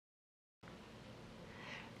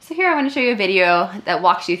So here I want to show you a video that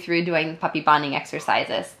walks you through doing puppy bonding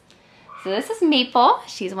exercises. So this is Maple.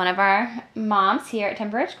 She's one of our moms here at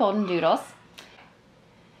Timber Ridge Golden Doodles.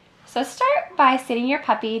 So start by sitting your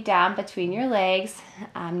puppy down between your legs,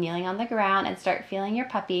 kneeling on the ground, and start feeling your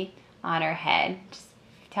puppy on her head. Just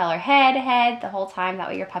tell her head, head the whole time. That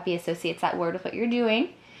way your puppy associates that word with what you're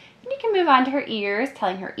doing. And you can move on to her ears,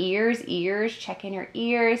 telling her ears, ears, check in her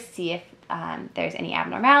ears, see if there's any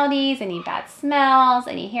abnormalities, any bad smells,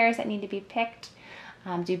 any hairs that need to be picked.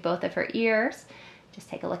 Do both of her ears. Just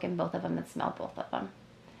take a look in both of them and smell both of them.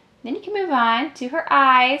 Then you can move on to her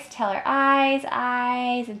eyes. Tell her eyes,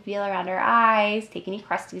 eyes, and feel around her eyes. Take any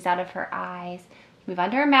crusties out of her eyes. Move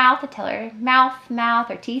on to her mouth and tell her mouth, mouth,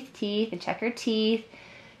 or teeth, teeth, and check her teeth.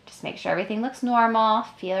 Just make sure everything looks normal.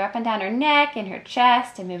 Feel her up and down her neck and her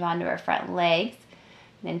chest, and move on to her front legs.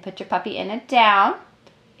 Then put your puppy in a down.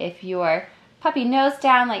 If your puppy nose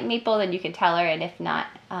down like Maple, then you can tell her, and if not,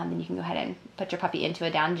 then you can go ahead and put your puppy into a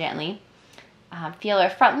down gently. Feel her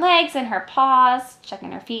front legs and her paws,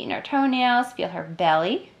 checking her feet and her toenails. Feel her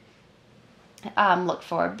belly. Look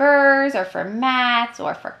for burrs or for mats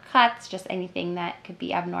or for cuts, just anything that could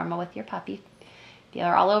be abnormal with your puppy. Feel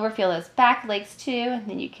her all over. Feel those back legs too, and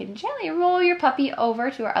then you can gently roll your puppy over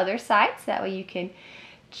to her other side, so that way you can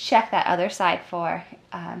check that other side for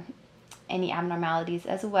any abnormalities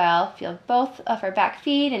as well. Feel both of her back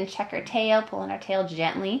feet and check her tail, pulling her tail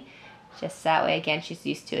gently. Just that way, again, she's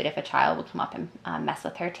used to it if a child will come up and mess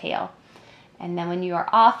with her tail. And then when you are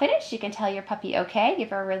all finished, you can tell your puppy okay,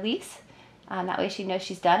 give her a release. That way she knows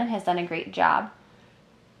she's done and has done a great job.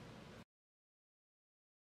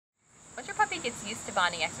 Once your puppy gets used to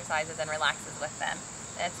bonding exercises and relaxes with them,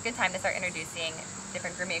 then it's a good time to start introducing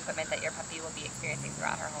different grooming equipment that your puppy will be experiencing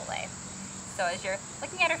throughout her whole life. So as you're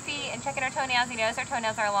looking at her feet and checking her toenails, you notice her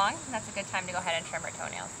toenails are long, and that's a good time to go ahead and trim her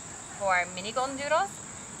toenails. For mini golden doodles,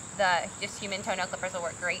 the just human toenail clippers will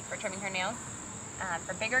work great for trimming her nails.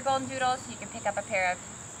 For bigger golden doodles, you can pick up a pair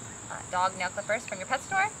of dog nail clippers from your pet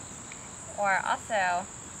store, or also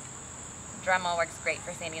Dremel works great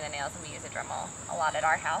for sanding the nails, and we use a Dremel a lot at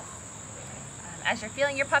our house. As you're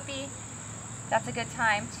feeling your puppy, that's a good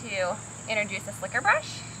time to introduce a slicker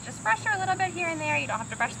brush. Just brush her a little bit here and there. You don't have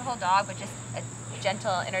to brush the whole dog, but just a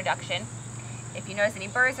gentle introduction. If you notice any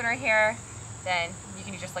burrs in her hair, then you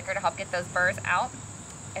can use your slicker to help get those burrs out.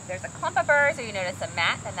 If there's a clump of burrs or you notice a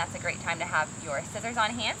mat, then that's a great time to have your scissors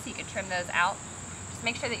on hand so you can trim those out. Just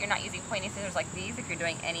make sure that you're not using pointy scissors like these if you're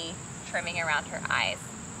doing any trimming around her eyes.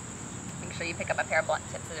 Make sure you pick up a pair of blunt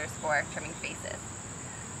tip scissors for trimming faces.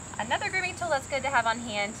 Another grooming tool that's good to have on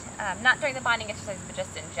hand, not during the bonding exercises but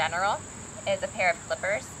just in general, is a pair of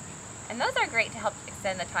clippers. And those are great to help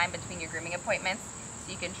extend the time between your grooming appointments.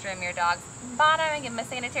 So you can trim your dog's bottom and give them a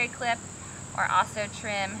sanitary clip, or also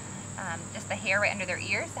trim just the hair right under their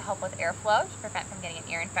ears to help with airflow to prevent from getting an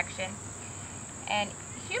ear infection. And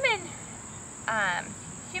human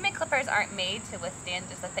clippers aren't made to withstand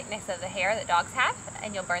just the thickness of the hair that dogs have,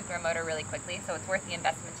 and you'll burn through a motor really quickly, so it's worth the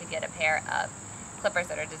investment to get a pair of clippers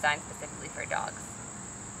that are designed specifically for dogs.